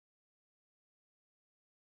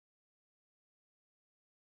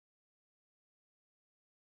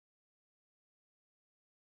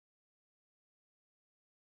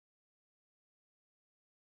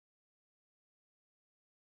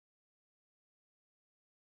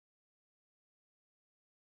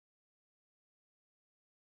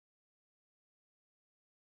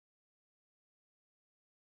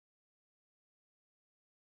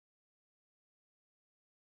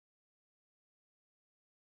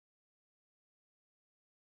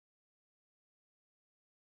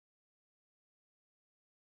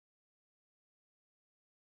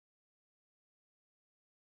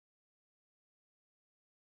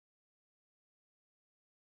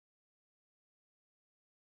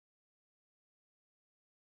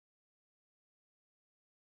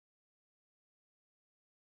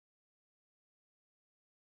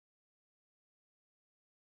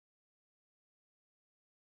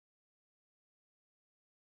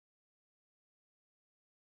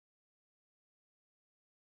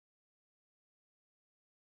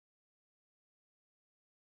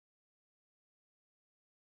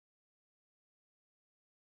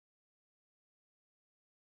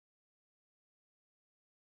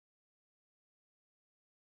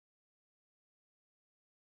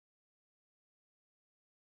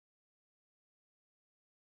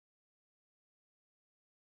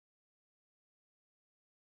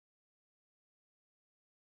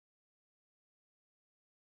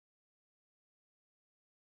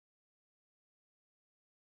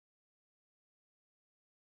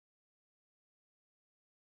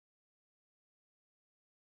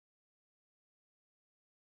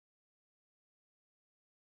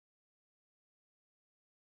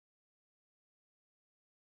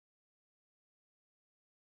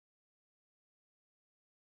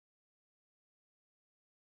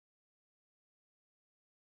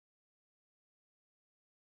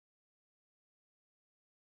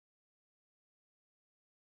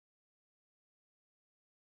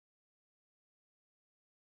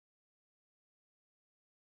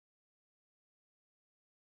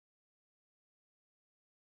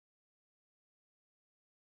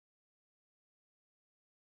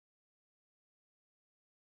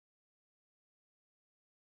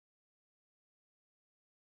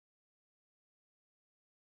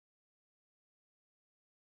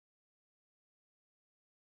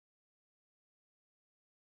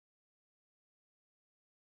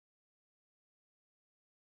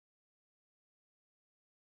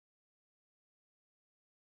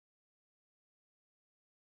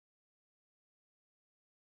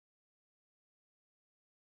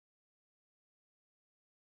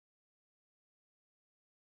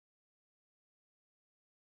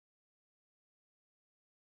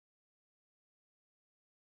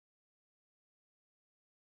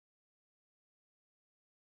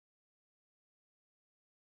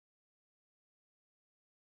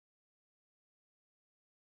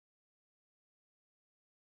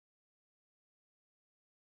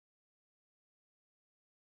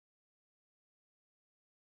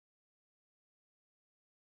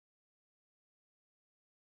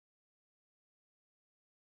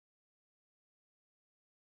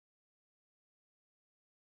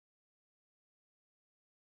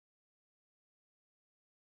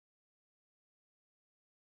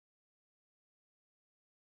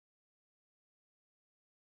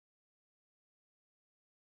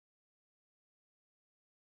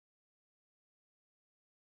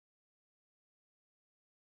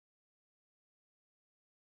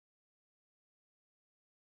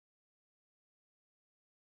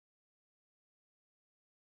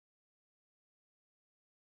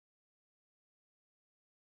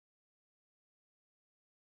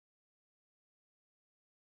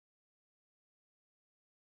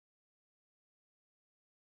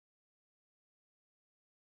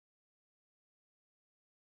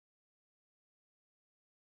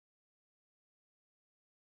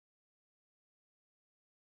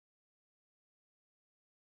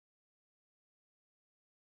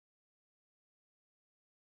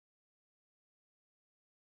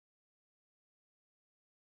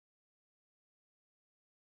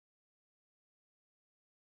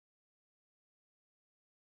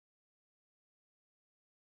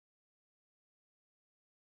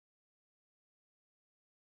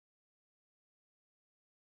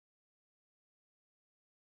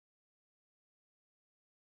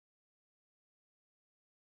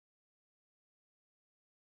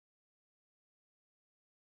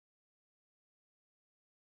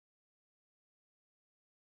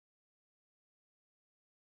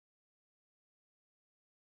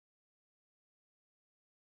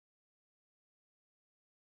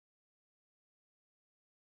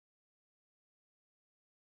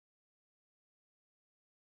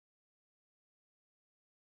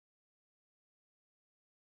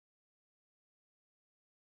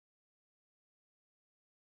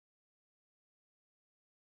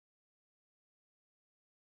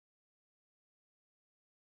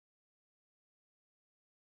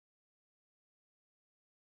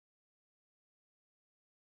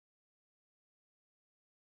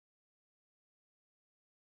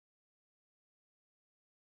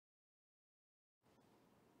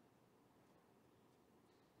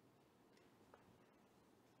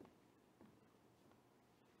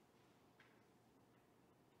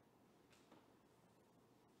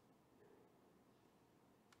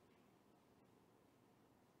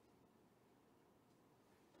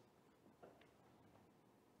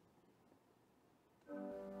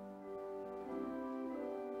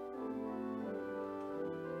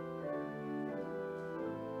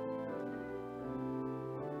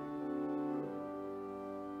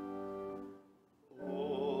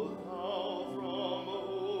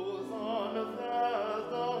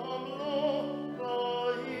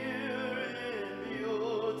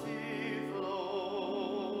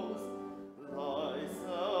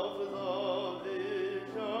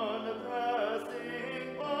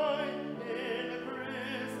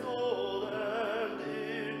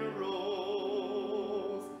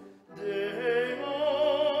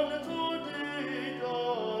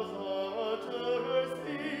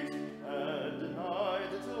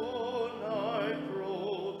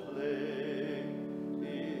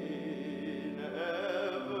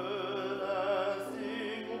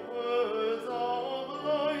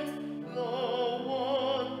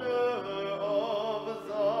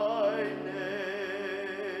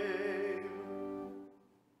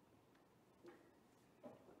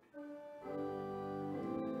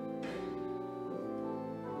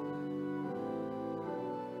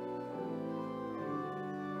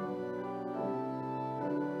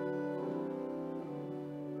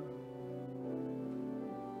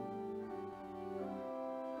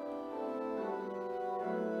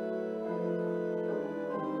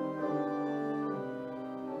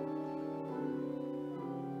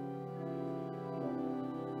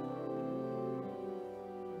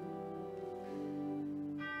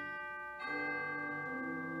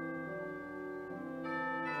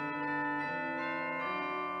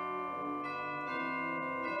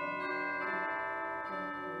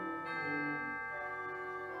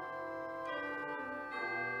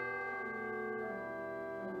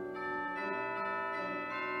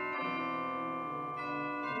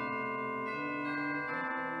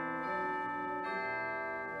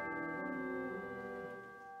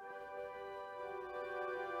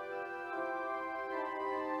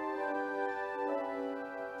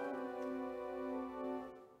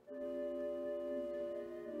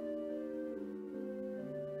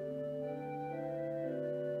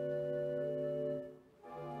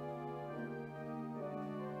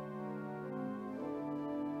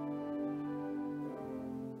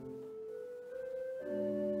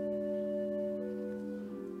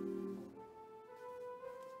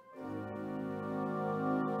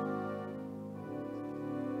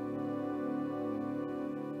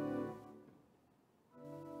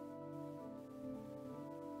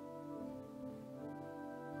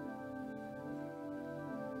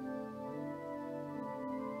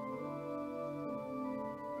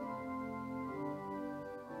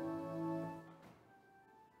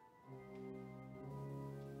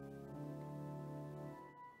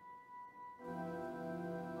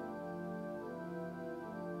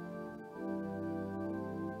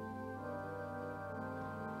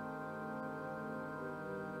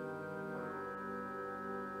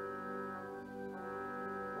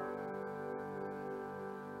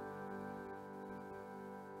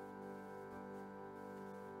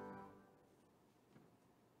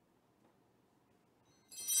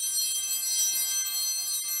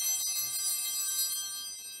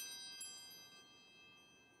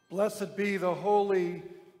Blessed be the Holy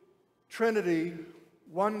Trinity,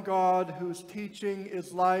 one God whose teaching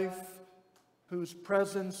is life, whose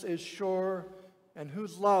presence is sure, and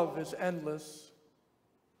whose love is endless.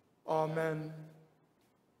 Amen.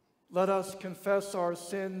 Let us confess our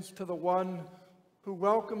sins to the one who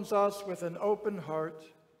welcomes us with an open heart.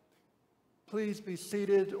 Please be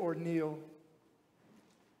seated or kneel.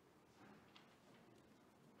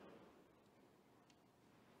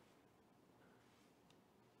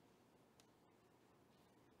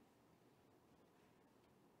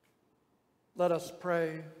 Let us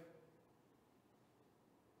pray.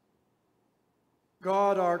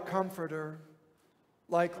 God, our Comforter,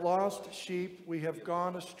 like lost sheep we have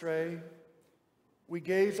gone astray. We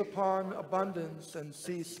gaze upon abundance and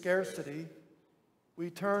see scarcity.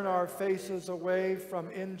 We turn our faces away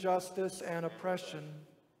from injustice and oppression.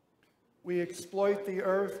 We exploit the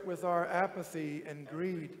earth with our apathy and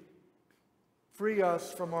greed. Free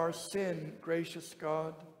us from our sin, gracious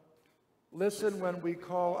God. Listen when we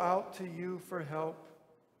call out to you for help.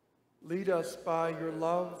 Lead us by your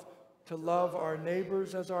love to love our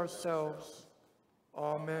neighbors as ourselves.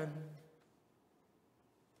 Amen.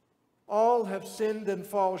 All have sinned and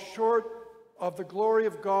fall short of the glory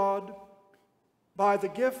of God. By the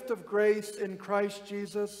gift of grace in Christ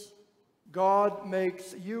Jesus, God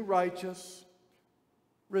makes you righteous.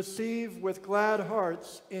 Receive with glad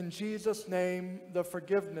hearts in Jesus' name the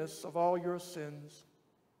forgiveness of all your sins.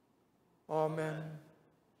 Amen.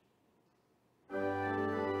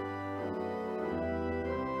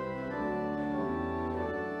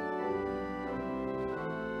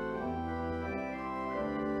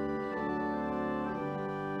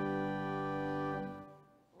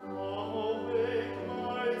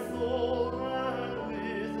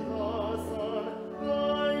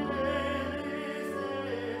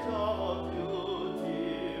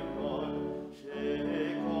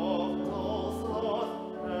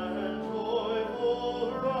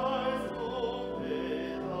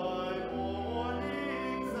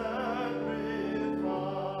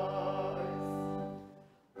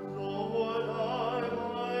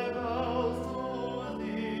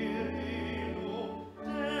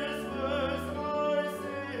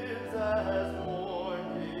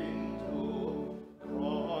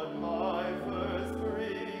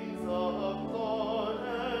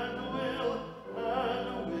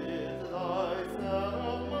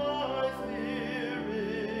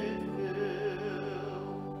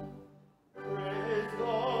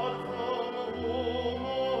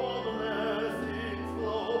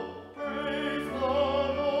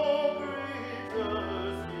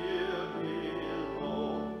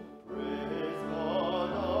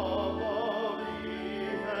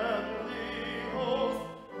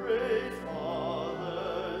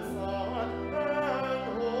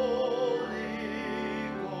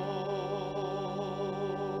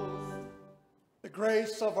 The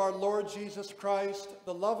grace of our Lord Jesus Christ,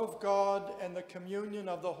 the love of God, and the communion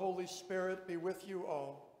of the Holy Spirit be with you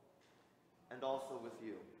all. And also with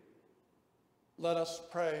you. Let us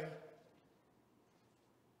pray.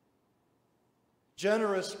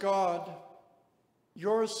 Generous God,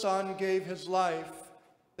 your Son gave his life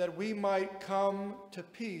that we might come to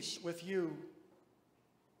peace with you.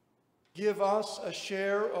 Give us a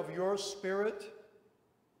share of your Spirit,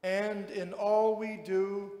 and in all we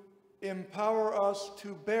do, empower us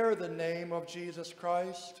to bear the name of Jesus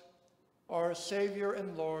Christ, our Savior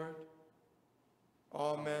and Lord.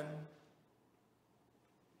 Amen.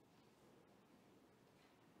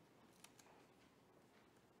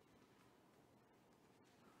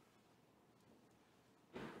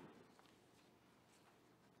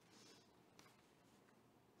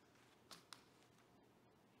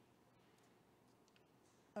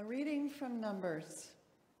 A reading from Numbers.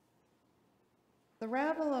 The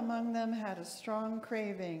rabble among them had a strong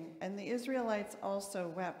craving, and the Israelites also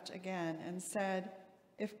wept again and said,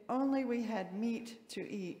 "If only we had meat to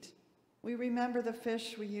eat. We remember the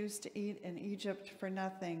fish we used to eat in Egypt for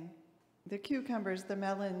nothing, the cucumbers, the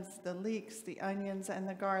melons, the leeks, the onions, and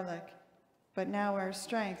the garlic. But now our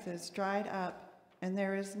strength is dried up, and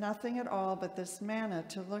there is nothing at all but this manna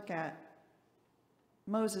to look at."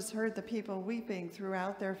 Moses heard the people weeping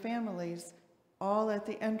throughout their families, all at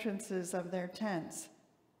the entrances of their tents.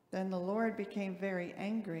 Then the Lord became very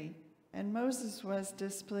angry, and Moses was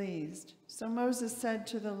displeased. So Moses said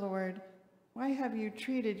to the Lord, "Why have you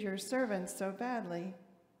treated your servants so badly?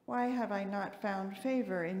 Why have I not found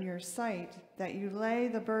favor in your sight, that you lay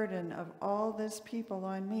the burden of all this people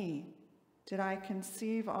on me? Did I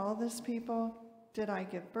conceive all this people? Did I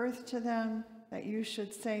give birth to them, that you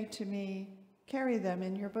should say to me, 'Carry them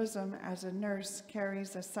in your bosom as a nurse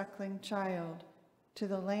carries a suckling child'? to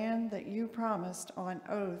the land that you promised on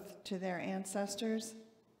oath to their ancestors?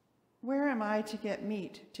 Where am I to get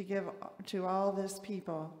meat to give to all this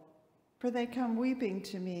people? For they come weeping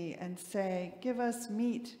to me and say, 'Give us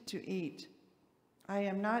meat to eat.' I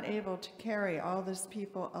am not able to carry all this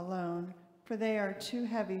people alone, for they are too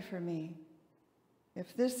heavy for me.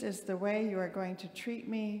 If this is the way you are going to treat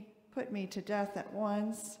me, put me to death at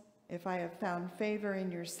once, if I have found favor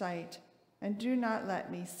in your sight, and do not let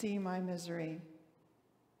me see my misery."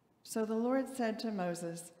 So the Lord said to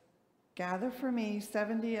Moses, "Gather for me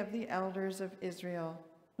 70 of the elders of Israel,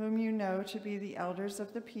 whom you know to be the elders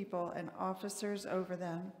of the people and officers over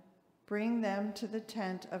them. Bring them to the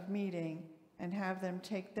tent of meeting and have them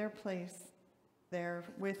take their place there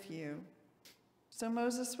with you." So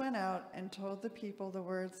Moses went out and told the people the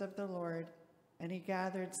words of the Lord, and he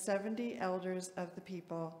gathered 70 elders of the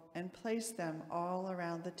people and placed them all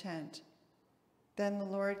around the tent. Then the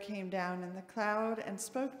Lord came down in the cloud and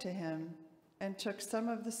spoke to him, and took some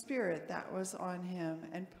of the Spirit that was on him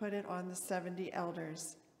and put it on the 70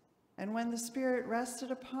 elders. And when the Spirit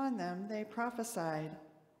rested upon them, they prophesied,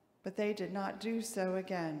 but they did not do so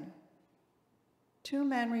again. 2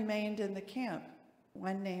 men remained in the camp,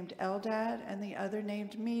 one named Eldad and the other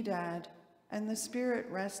named Medad, and the Spirit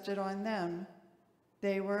rested on them.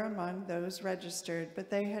 They were among those registered, but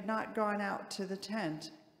they had not gone out to the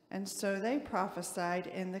tent, and so they prophesied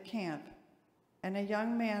in the camp. And a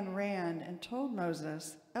young man ran and told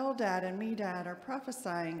Moses, "Eldad and Medad are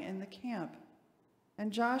prophesying in the camp."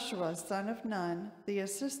 And Joshua, son of Nun, the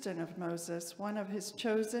assistant of Moses, one of his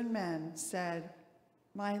chosen men, said,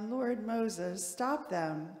 "My lord Moses, stop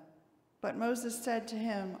them." But Moses said to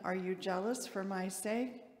him, "Are you jealous for my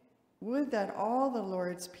sake? Would that all the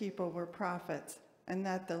Lord's people were prophets, and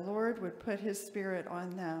that the Lord would put his Spirit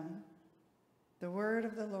on them." The word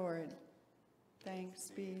of the Lord. Thanks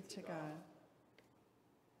be to God.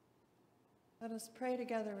 Let us pray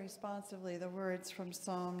together responsively the words from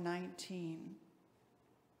Psalm 19.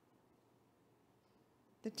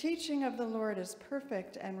 The teaching of the Lord is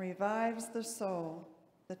perfect and revives the soul.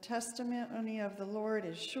 The testimony of the Lord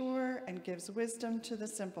is sure and gives wisdom to the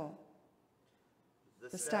simple.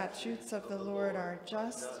 The statutes of the Lord are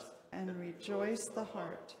just and rejoice the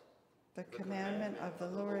heart. The commandment of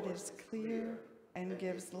the Lord is clear and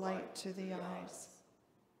gives light to the eyes.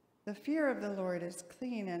 The fear of the Lord is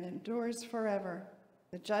clean and endures forever.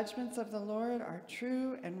 The judgments of the Lord are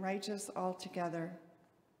true and righteous altogether.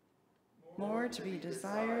 More to be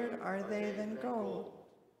desired are they than gold,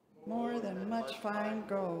 more than much fine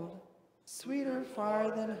gold, sweeter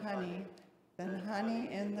far than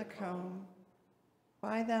honey in the comb.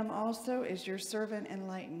 By them also is your servant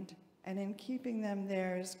enlightened, and in keeping them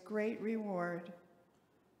there is great reward.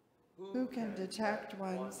 Who can detect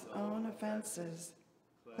one's own offenses?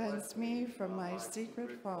 Cleanse me from my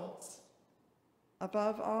secret faults.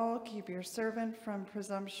 Above all, keep your servant from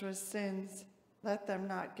presumptuous sins. Let them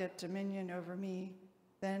not get dominion over me.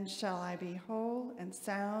 Then shall I be whole and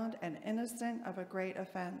sound and innocent of a great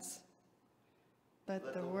offense.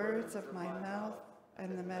 Let the words of my mouth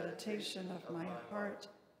and the meditation of my heart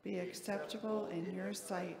be acceptable in your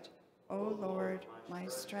sight, O Lord, my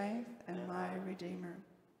strength and my Redeemer.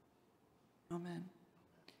 Amen.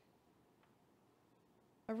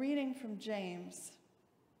 A reading from James.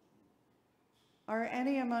 Are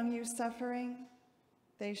any among you suffering?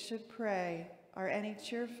 They should pray. Are any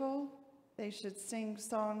cheerful? They should sing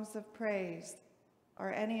songs of praise.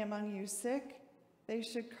 Are any among you sick? They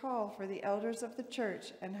should call for the elders of the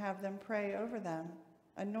church and have them pray over them,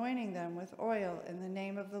 anointing them with oil in the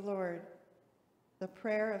name of the Lord. The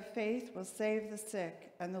prayer of faith will save the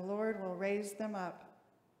sick, and the Lord will raise them up.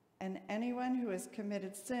 And anyone who has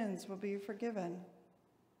committed sins will be forgiven.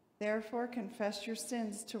 Therefore, confess your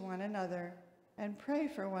sins to one another and pray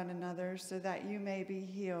for one another so that you may be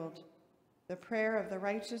healed. The prayer of the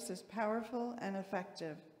righteous is powerful and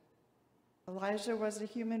effective. Elijah was a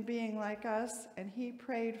human being like us, and he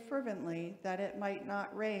prayed fervently that it might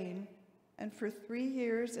not rain, and for 3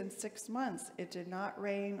 years and 6 months it did not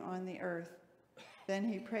rain on the earth. Then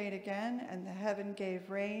he prayed again, and the heaven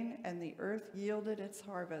gave rain, and the earth yielded its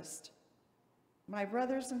harvest. My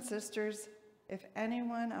brothers and sisters, if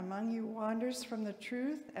anyone among you wanders from the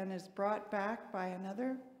truth and is brought back by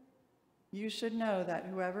another, you should know that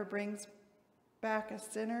whoever brings back a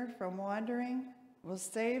sinner from wandering will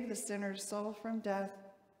save the sinner's soul from death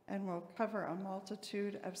and will cover a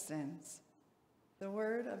multitude of sins. The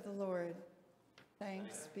word of the Lord.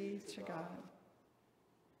 Thanks be to God.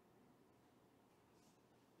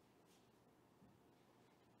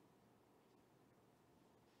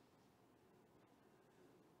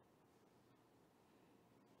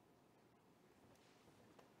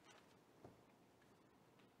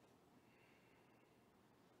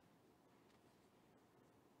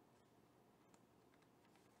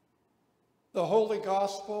 The Holy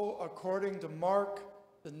Gospel according to Mark,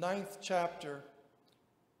 the 9th chapter.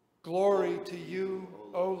 Glory to you,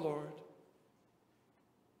 O Lord.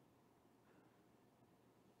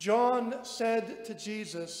 John said to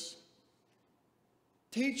Jesus,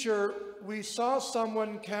 "Teacher, we saw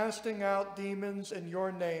someone casting out demons in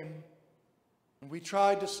your name, and we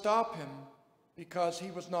tried to stop him because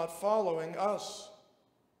he was not following us."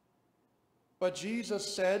 But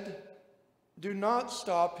Jesus said, "Do not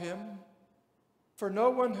stop him, for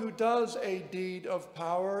no one who does a deed of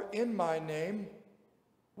power in my name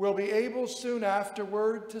will be able soon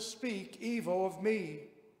afterward to speak evil of me.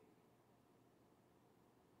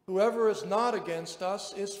 Whoever is not against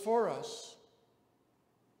us is for us.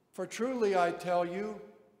 For truly I tell you,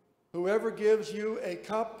 whoever gives you a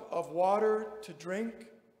cup of water to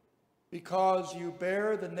drink because you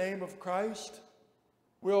bear the name of Christ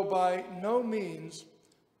will by no means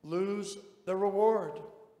lose the reward.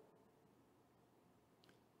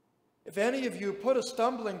 If any of you put a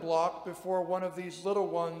stumbling block before one of these little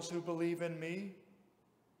ones who believe in me,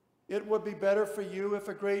 it would be better for you if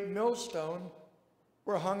a great millstone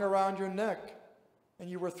were hung around your neck and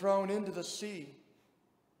you were thrown into the sea.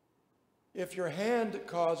 If your hand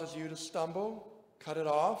causes you to stumble, cut it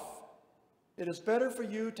off. It is better for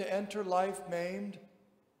you to enter life maimed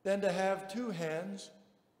than to have two hands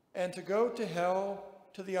and to go to hell,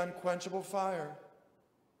 to the unquenchable fire.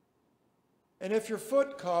 And if your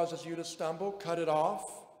foot causes you to stumble, cut it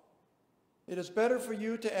off. It is better for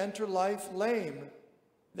you to enter life lame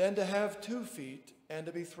than to have 2 feet and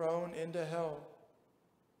to be thrown into hell.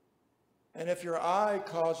 And if your eye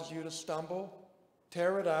causes you to stumble,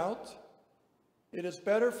 tear it out. It is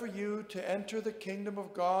better for you to enter the kingdom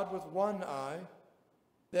of God with 1 eye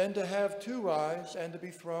than to have 2 eyes and to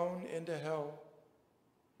be thrown into hell,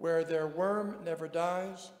 where their worm never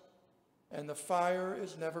dies and the fire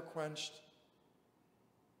is never quenched.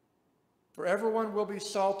 For everyone will be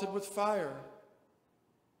salted with fire.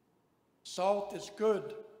 Salt is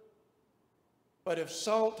good, but if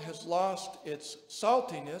salt has lost its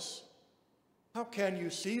saltiness, how can you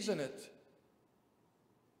season it?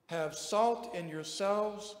 Have salt in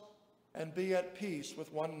yourselves and be at peace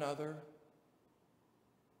with one another."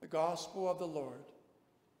 The Gospel of the Lord.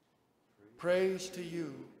 Praise to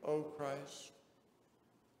you, O Christ.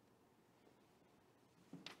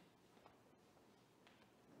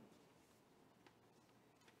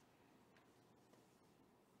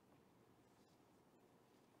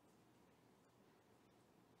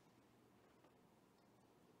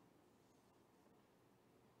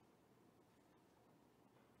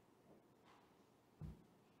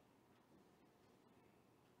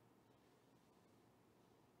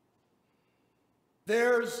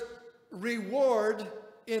 There's reward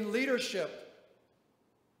in leadership,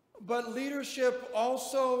 but leadership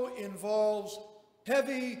also involves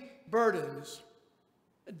heavy burdens,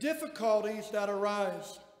 difficulties that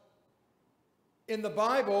arise. In the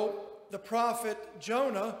Bible, the prophet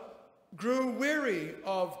Jonah grew weary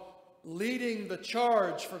of leading the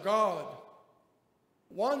charge for God.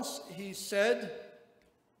 Once he said,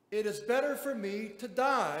 "It is better for me to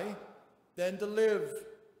die than to live."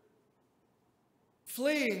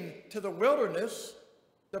 Fleeing to the wilderness,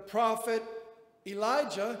 the prophet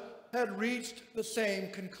Elijah had reached the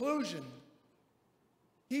same conclusion.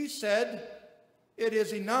 He said, "It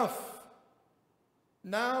is enough.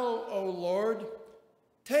 Now, O Lord,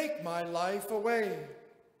 take my life away."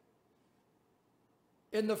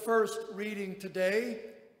 In the first reading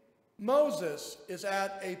today, Moses is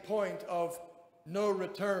at a point of no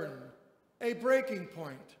return, a breaking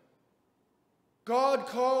point. God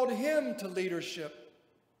called him to leadership,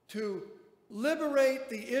 to liberate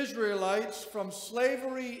the Israelites from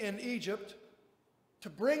slavery in Egypt, to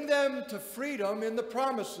bring them to freedom in the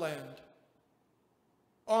Promised Land.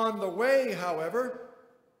 On the way, however,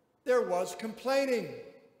 there was complaining.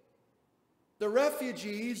 The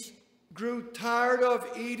refugees grew tired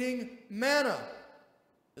of eating manna,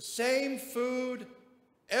 the same food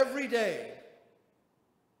every day.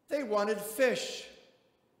 They wanted fish,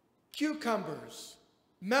 cucumbers,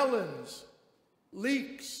 melons,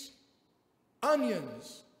 leeks,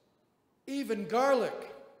 onions, even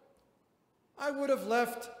garlic. I would have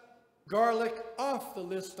left garlic off the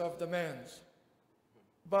list of demands.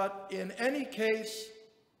 But in any case,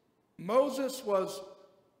 Moses was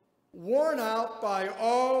worn out by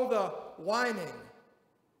all the whining,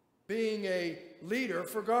 being a leader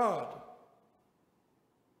for God.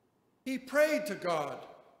 He prayed to God,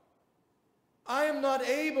 "I am not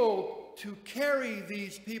able to carry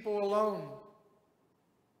these people alone.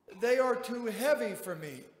 They are too heavy for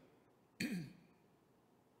me.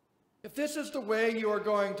 If this is the way you are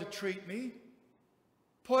going to treat me,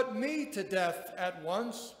 Put me to death at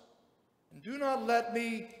once, and do not let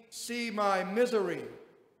me see my misery."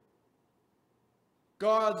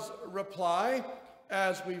 God's reply,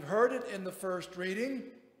 as we've heard it in the first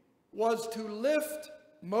reading, was to lift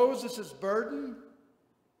Moses' burden,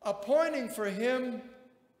 appointing for him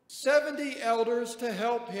 70 elders to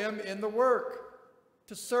help him in the work,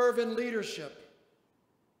 to serve in leadership.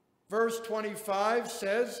 Verse 25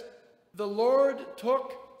 says, "The Lord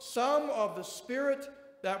took some of the Spirit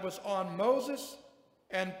that was on Moses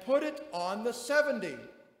and put it on the 70.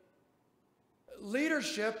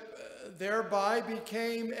 Leadership thereby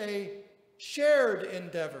became a shared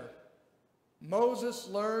endeavor. Moses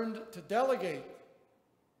learned to delegate.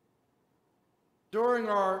 During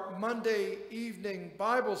our Monday evening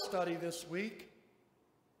Bible study this week,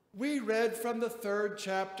 we read from the 3rd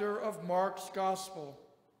chapter of Mark's Gospel.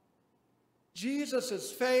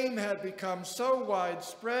 Jesus' fame had become so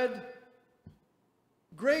widespread,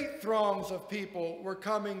 great throngs of people were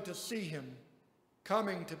coming to see him,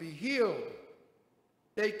 coming to be healed.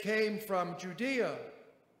 They came from Judea,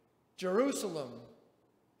 Jerusalem,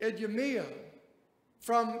 Idumea,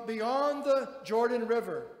 from beyond the Jordan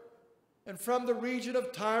River, and from the region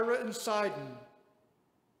of Tyre and Sidon.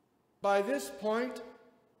 By this point,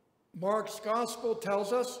 Mark's Gospel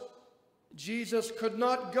tells us Jesus could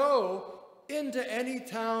not go into any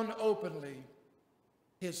town openly.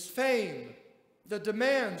 His fame, the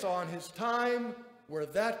demands on his time were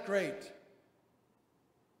that great.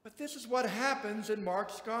 But this is what happens in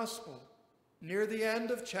Mark's Gospel near the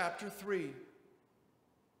end of chapter 3.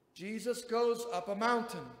 Jesus goes up a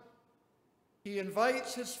mountain. He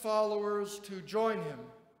invites his followers to join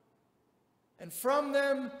him. And from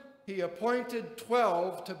them, he appointed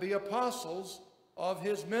 12 to be apostles of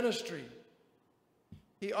his ministry.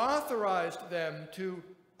 He authorized them to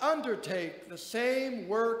undertake the same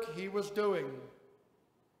work he was doing.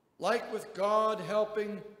 Like with God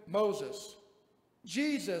helping Moses,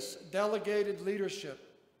 Jesus delegated leadership.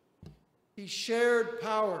 He shared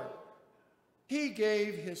power. He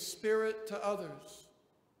gave his Spirit to others.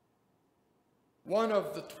 One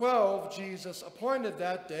of the 12 Jesus appointed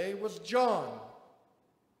that day was John.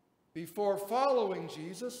 Before following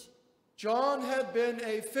Jesus, John had been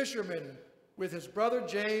a fisherman with his brother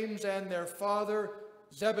James and their father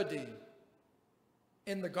Zebedee.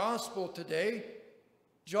 In the gospel today,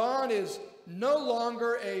 John is no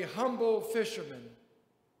longer a humble fisherman,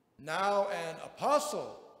 now an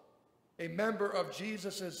apostle, a member of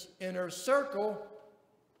Jesus' inner circle.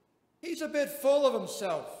 He's a bit full of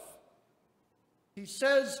himself. He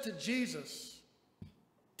says to Jesus,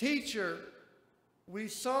 "Teacher, we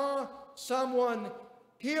saw someone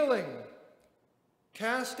healing,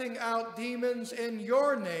 casting out demons in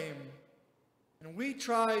your name, and we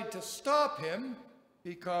tried to stop him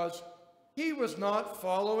because he was not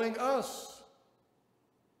following us."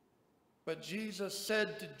 But Jesus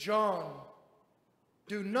said to John,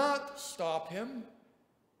 "Do not stop him,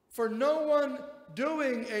 for no one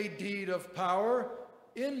doing a deed of power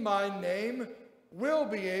in my name will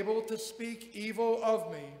be able to speak evil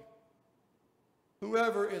of me.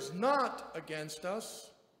 Whoever is not against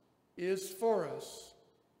us is for us."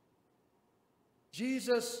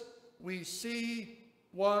 Jesus, we see,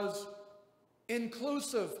 was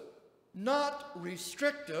inclusive, not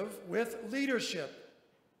restrictive with leadership.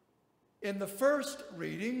 In the first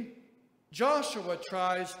reading, Joshua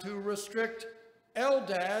tries to restrict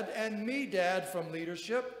Eldad and Medad from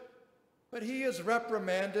leadership, but he is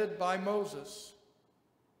reprimanded by Moses.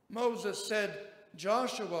 Moses said,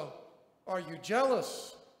 "Joshua, are you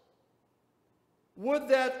jealous? Would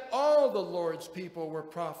that all the Lord's people were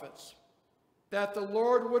prophets, that the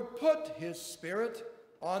Lord would put his Spirit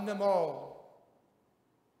on them all."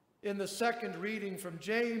 In the second reading from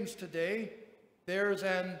James today, there's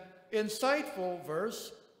an insightful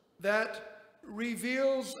verse that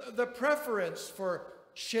reveals the preference for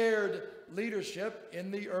shared leadership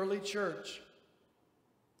in the early church.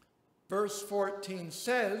 Verse 14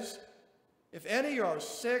 says, "If any are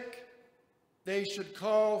sick, they should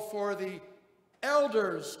call for the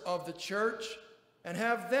elders of the church and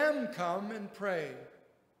have them come and pray,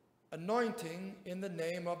 anointing in the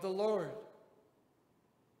name of the Lord."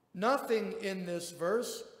 Nothing in this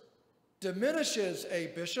verse diminishes a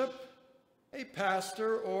bishop, a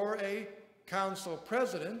pastor, or a council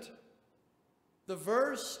president. The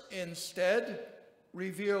verse instead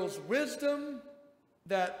reveals wisdom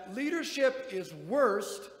that leadership is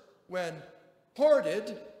worst when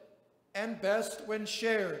hoarded and best when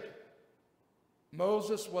shared.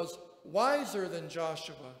 Moses was wiser than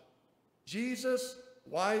Joshua, Jesus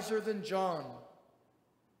wiser than John.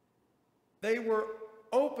 They were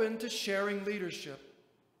open to sharing leadership,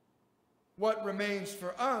 What remains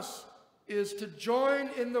for us is to join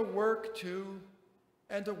in the work too,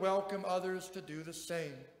 and to welcome others to do the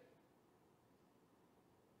same.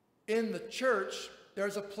 In the church,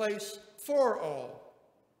 there's a place for all.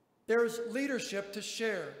 There's leadership to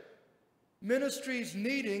share, ministries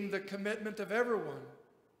needing the commitment of everyone.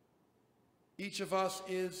 Each of us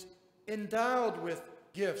is endowed with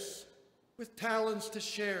gifts, with talents to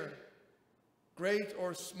share. Great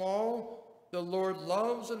or small, the Lord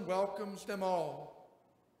loves and welcomes them all.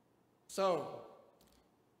 So,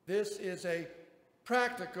 this is a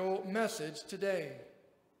practical message today.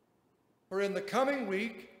 For in the coming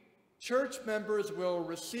week, church members will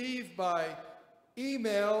receive by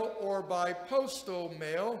email or by postal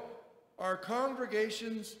mail our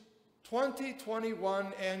congregation's 2021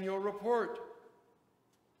 annual report,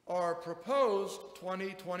 our proposed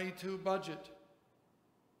 2022 budget,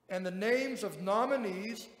 and the names of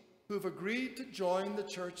nominees who've agreed to join the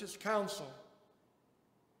church's council.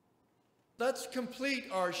 Let's complete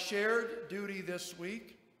our shared duty this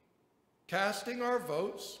week, casting our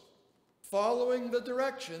votes, following the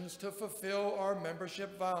directions to fulfill our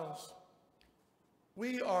membership vows.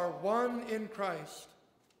 We are one in Christ.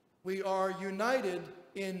 We are united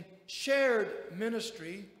in shared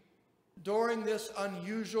ministry during this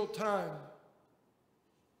unusual time.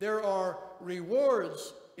 There are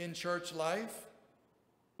rewards in church life,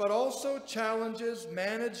 but also challenges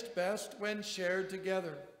managed best when shared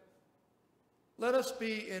together. Let us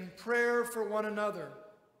be in prayer for one another,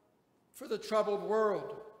 for the troubled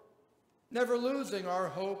world, never losing our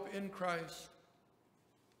hope in Christ.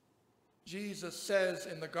 Jesus says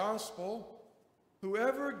in the gospel,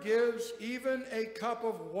 "Whoever gives even a cup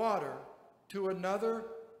of water to another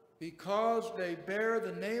because they bear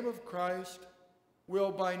the name of Christ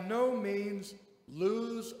will by no means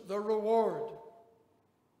lose the reward."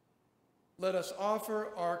 Let us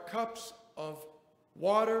offer our cups of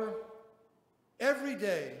water every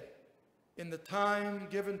day in the time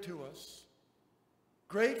given to us,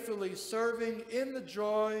 gratefully serving in the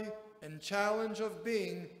joy and challenge of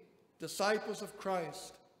being disciples of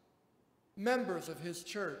Christ, members of his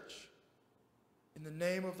church. In the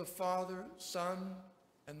name of the Father, Son,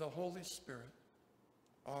 and the Holy Spirit.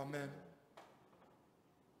 Amen.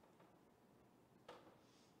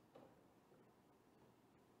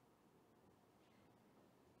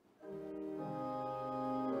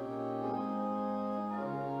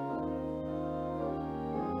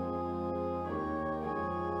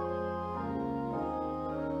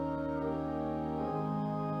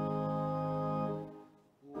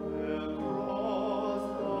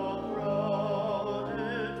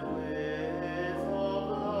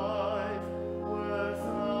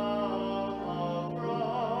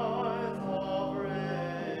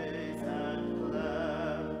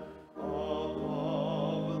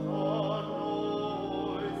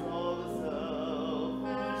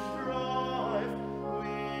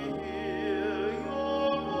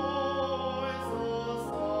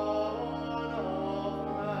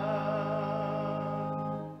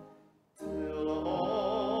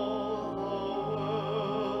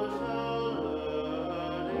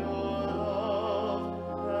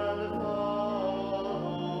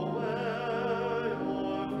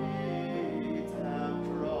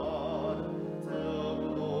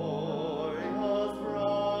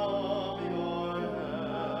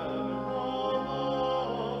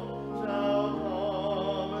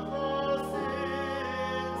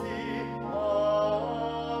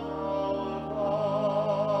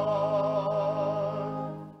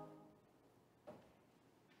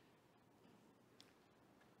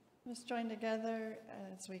 Let's join together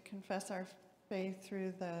as we confess our faith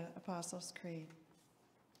through the Apostles' Creed.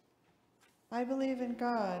 I believe in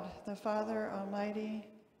God, the Father Almighty,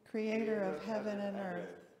 creator of heaven and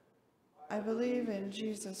earth. I believe in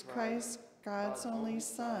Jesus Christ, God's only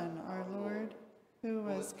Son, our Lord, who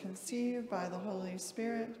was conceived by the Holy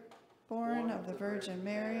Spirit, born of the Virgin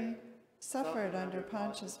Mary, suffered under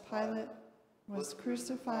Pontius Pilate, was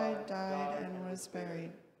crucified, died, and was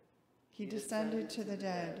buried. He descended to the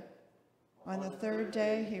dead. On the third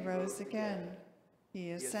day he rose again. He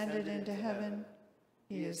ascended into heaven.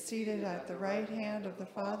 He is seated at the right hand of the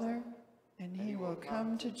Father, and he will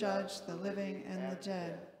come to judge the living and the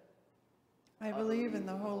dead. I believe in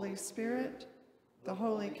the Holy Spirit, the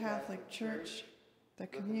Holy Catholic Church, the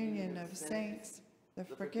communion of saints, the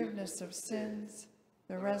forgiveness of sins,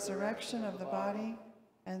 the resurrection of the body,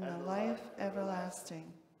 and the life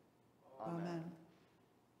everlasting. Amen.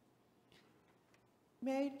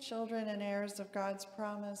 Made children and heirs of God's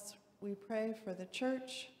promise, we pray for the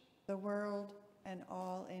church, the world, and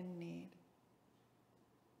all in need.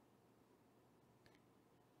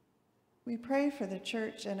 We pray for the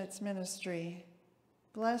church and its ministry.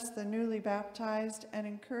 Bless the newly baptized and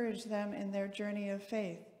encourage them in their journey of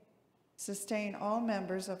faith. Sustain all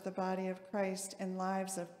members of the body of Christ in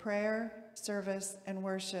lives of prayer, service, and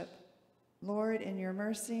worship. Lord, in your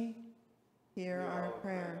mercy, hear our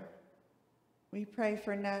prayer. We pray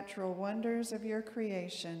for natural wonders of your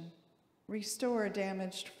creation. Restore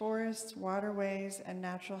damaged forests, waterways, and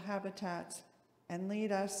natural habitats, and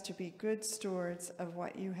lead us to be good stewards of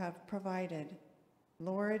what you have provided.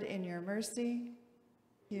 Lord, in your mercy,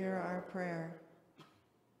 hear our prayer.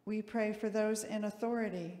 We pray for those in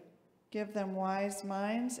authority. Give them wise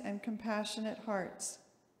minds and compassionate hearts.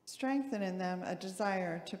 Strengthen in them a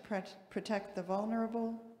desire to protect the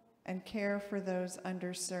vulnerable and care for those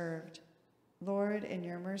underserved. Lord, in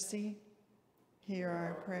your mercy, hear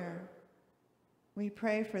our prayer. We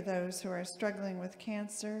pray for those who are struggling with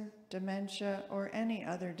cancer, dementia, or any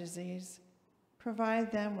other disease.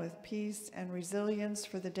 Provide them with peace and resilience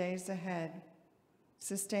for the days ahead.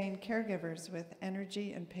 Sustain caregivers with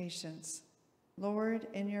energy and patience. Lord,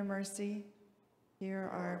 in your mercy, hear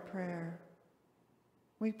our prayer.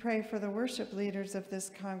 We pray for the worship leaders of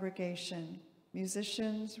this congregation,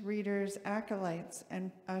 musicians, readers, acolytes,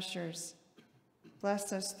 and ushers.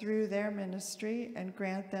 Bless us through their ministry and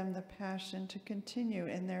grant them the passion to continue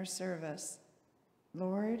in their service.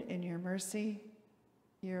 Lord, in your mercy,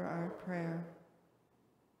 hear our prayer.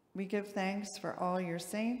 We give thanks for all your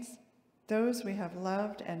saints, those we have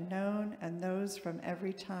loved and known, and those from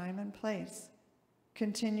every time and place.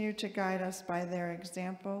 Continue to guide us by their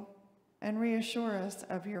example and reassure us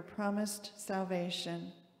of your promised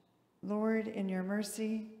salvation. Lord, in your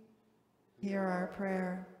mercy, hear our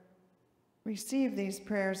prayer. Receive these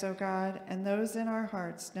prayers, O God, and those in our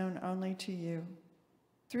hearts known only to you.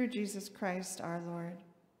 Through Jesus Christ our Lord.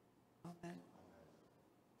 Amen.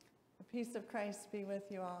 The peace of Christ be with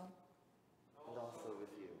you all. And also with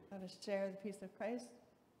you. Let us share the peace of Christ.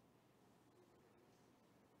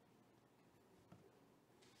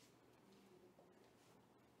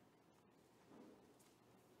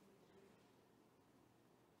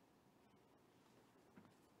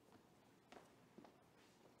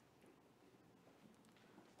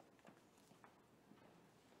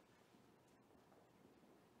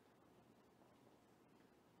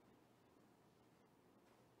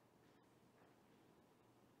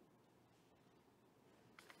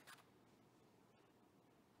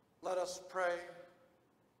 Let us pray.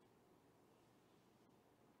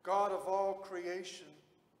 God of all creation,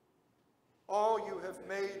 all you have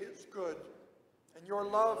made is good, and your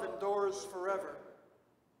love endures forever.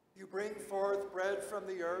 You bring forth bread from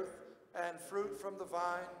the earth and fruit from the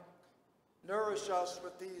vine. Nourish us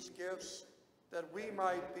with these gifts, that we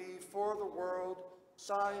might be for the world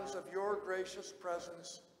signs of your gracious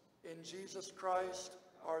presence. In Jesus Christ,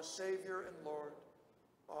 our Savior and Lord.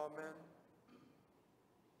 Amen.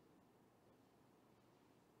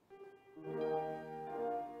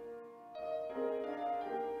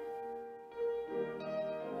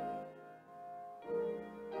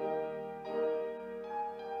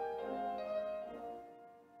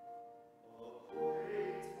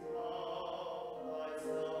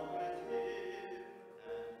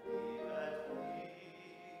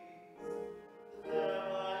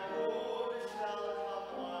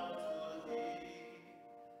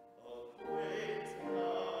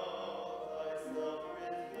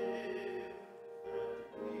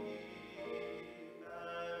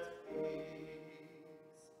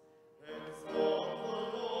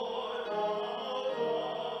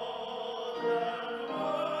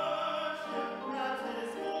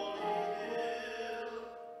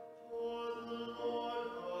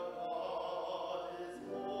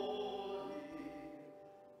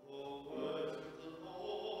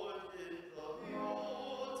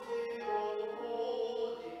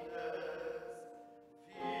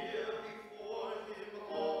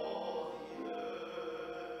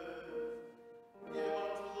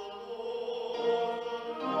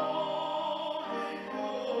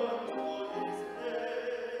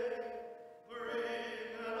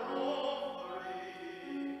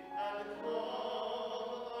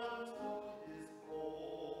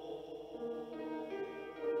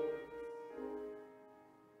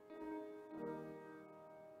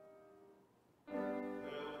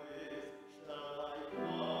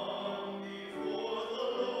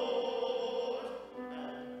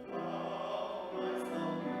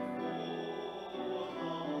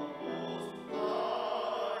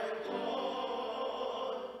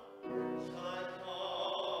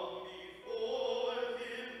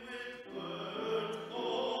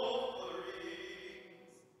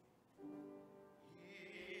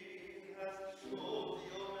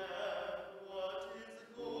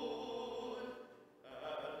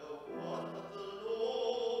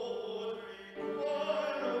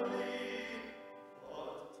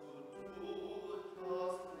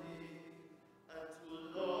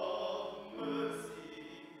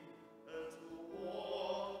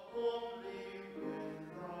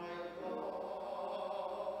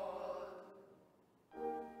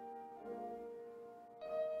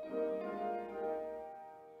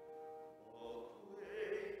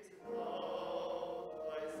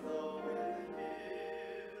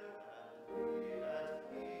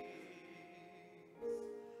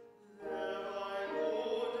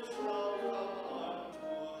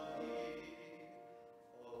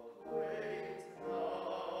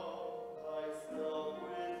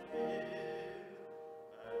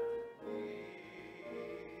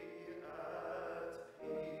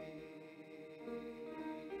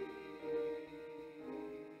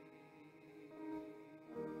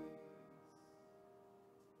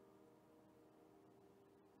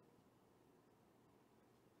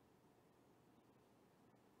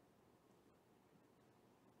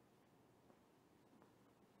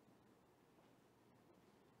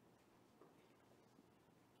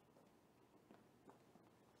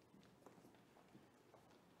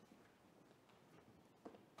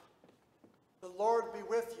 Lord be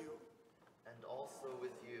with you. And also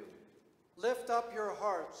with you. Lift up your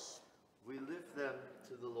hearts. We lift them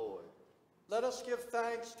to the Lord. Let us give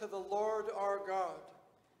thanks to the Lord our God.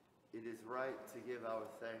 It is right to give our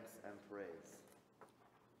thanks and praise.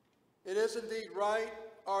 It is indeed right,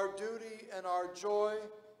 our duty and our joy,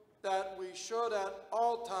 that we should at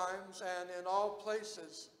all times and in all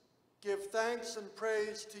places give thanks and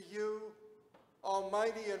praise to you,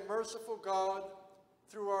 Almighty and merciful God,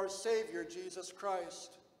 through our Savior Jesus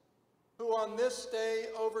Christ, who on this day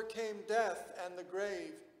overcame death and the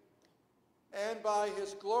grave, and by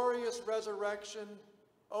his glorious resurrection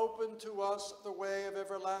opened to us the way of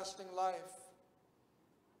everlasting life.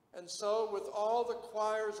 And so, with all the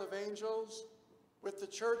choirs of angels, with the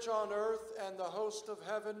church on earth and the host of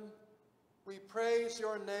heaven, we praise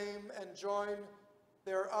your name and join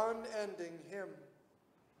their unending hymn.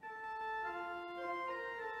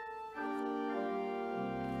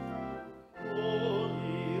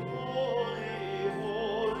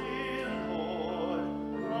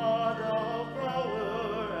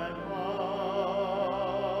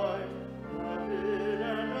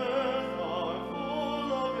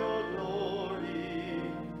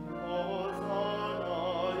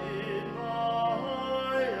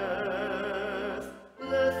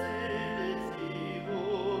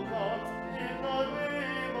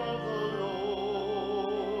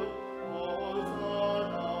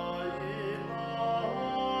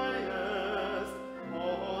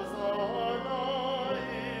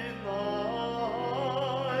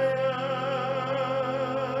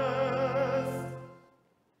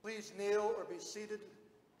 Seated.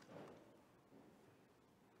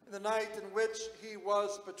 In the night in which he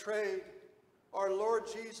was betrayed, our Lord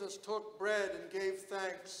Jesus took bread and gave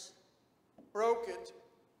thanks, broke it,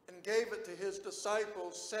 and gave it to his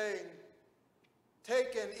disciples, saying,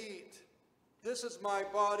 "Take and eat. This is my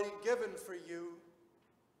body given for you.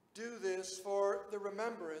 Do this for the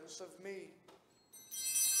remembrance of me."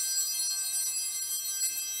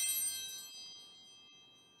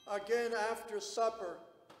 Again, after supper,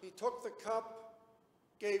 he took the cup,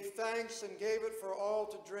 gave thanks, and gave it for all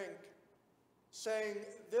to drink, saying,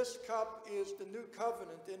 "This cup is the new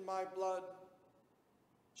covenant in my blood,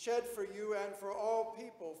 shed for you and for all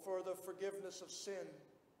people for the forgiveness of sin.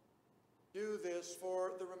 Do this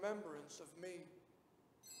for the remembrance of me."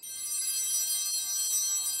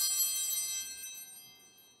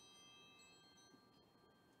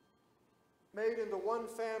 Made into one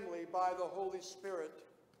family by the Holy Spirit,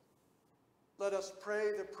 let us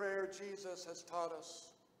pray the prayer Jesus has taught us.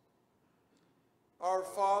 Our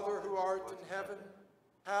Father who art in heaven,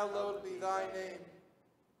 hallowed be thy name.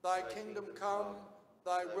 Thy kingdom come,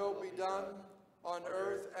 thy will be done, on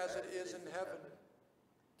earth as it is in heaven.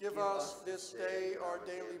 Give us this day our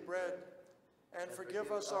daily bread, and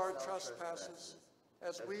forgive us our trespasses,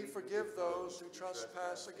 as we forgive those who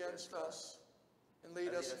trespass against us. And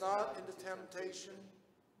lead us not into temptation,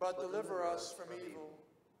 but deliver us from evil.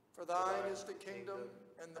 For thine is the kingdom,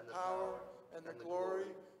 and the power, and the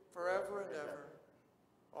glory, forever and ever.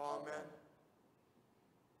 Amen.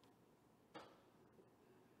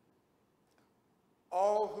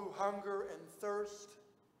 All who hunger and thirst,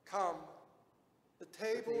 come. The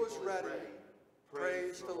table is ready.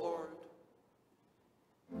 Praise the Lord.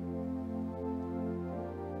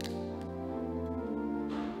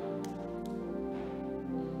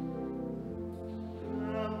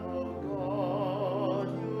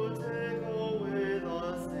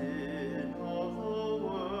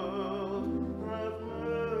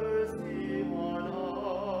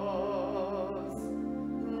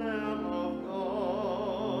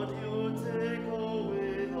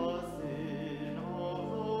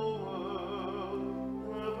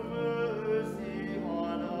 Have mercy.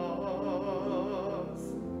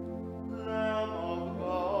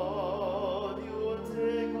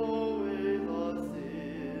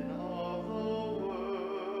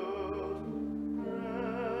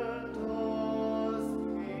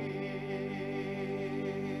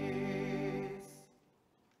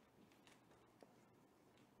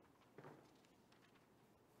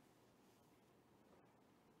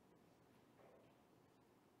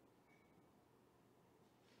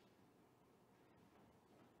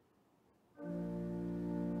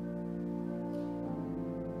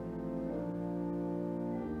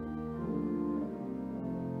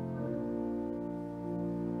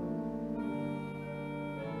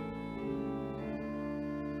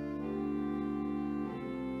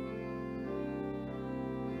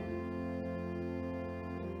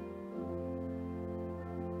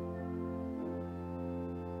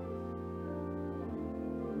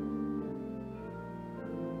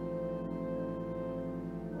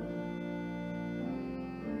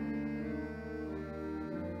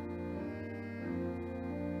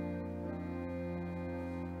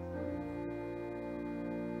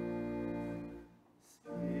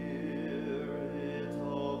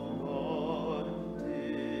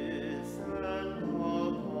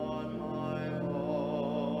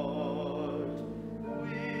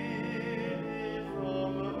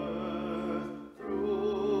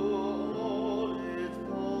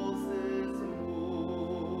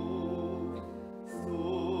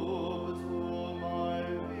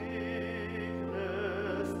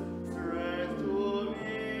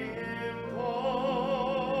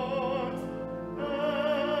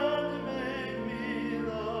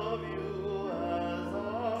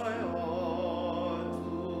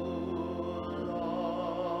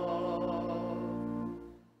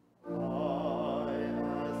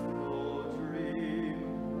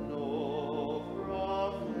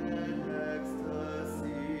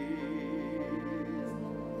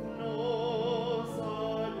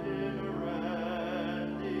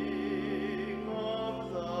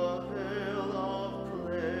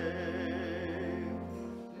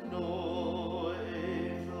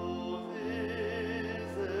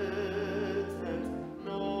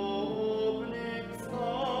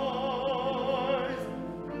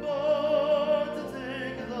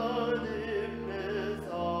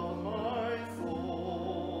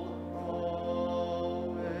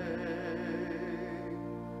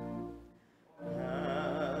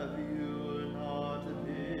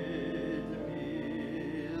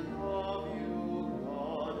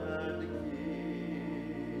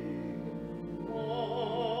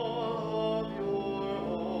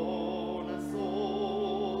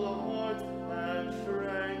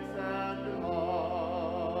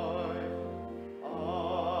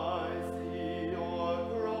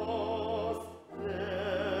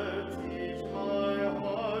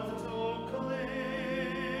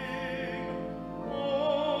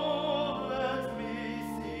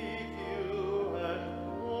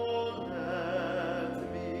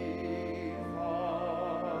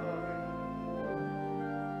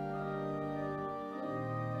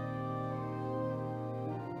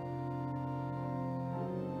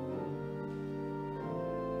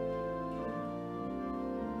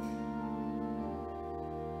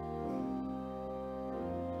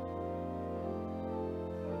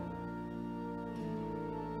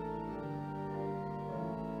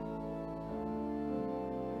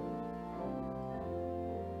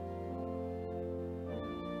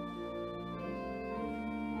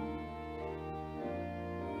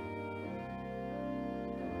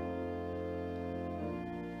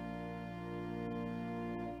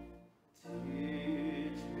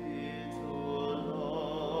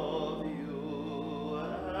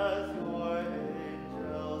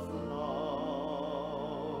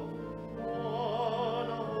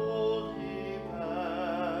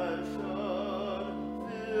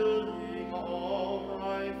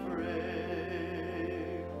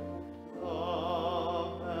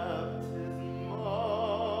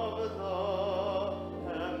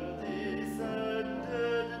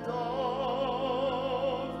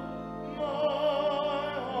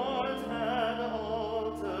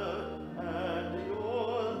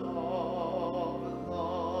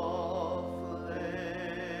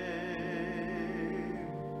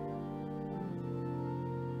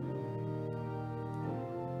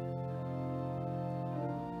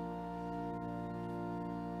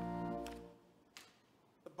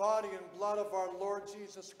 blood of our Lord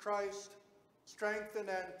Jesus Christ strengthen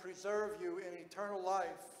and preserve you in eternal life.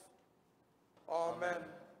 Amen.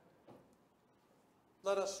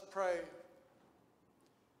 Let us pray.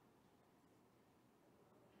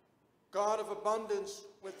 God of abundance,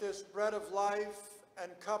 with this bread of life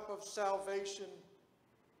and cup of salvation,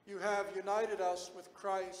 you have united us with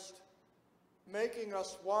Christ, making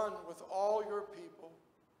us one with all your people.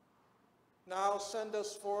 Now send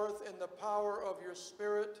us forth in the power of your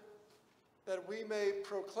Spirit, that we may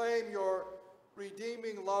proclaim your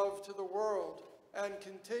redeeming love to the world and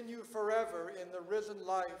continue forever in the risen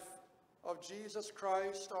life of Jesus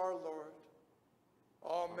Christ our Lord.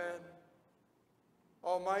 Amen.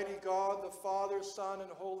 Almighty God, the Father, Son, and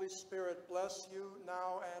Holy Spirit, bless you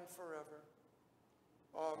now and forever.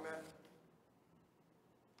 Amen.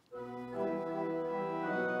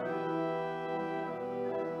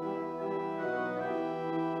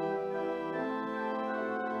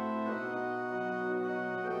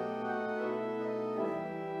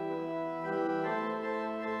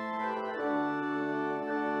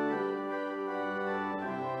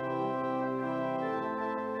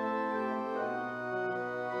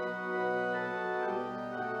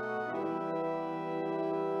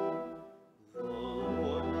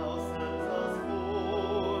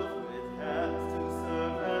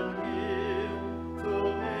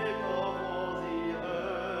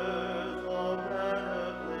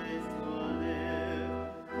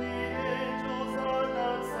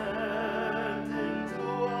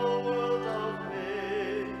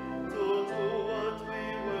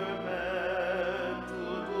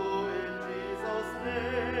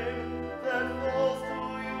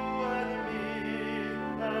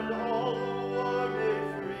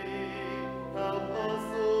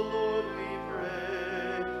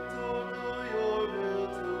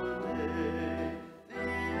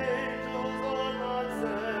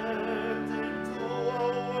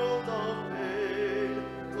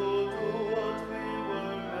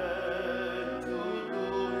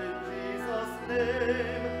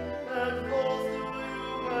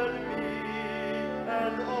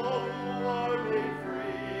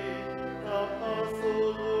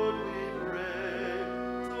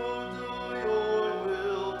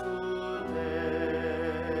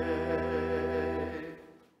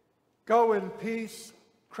 Go in peace.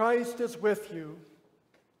 Christ is with you.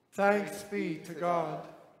 Thanks be to God.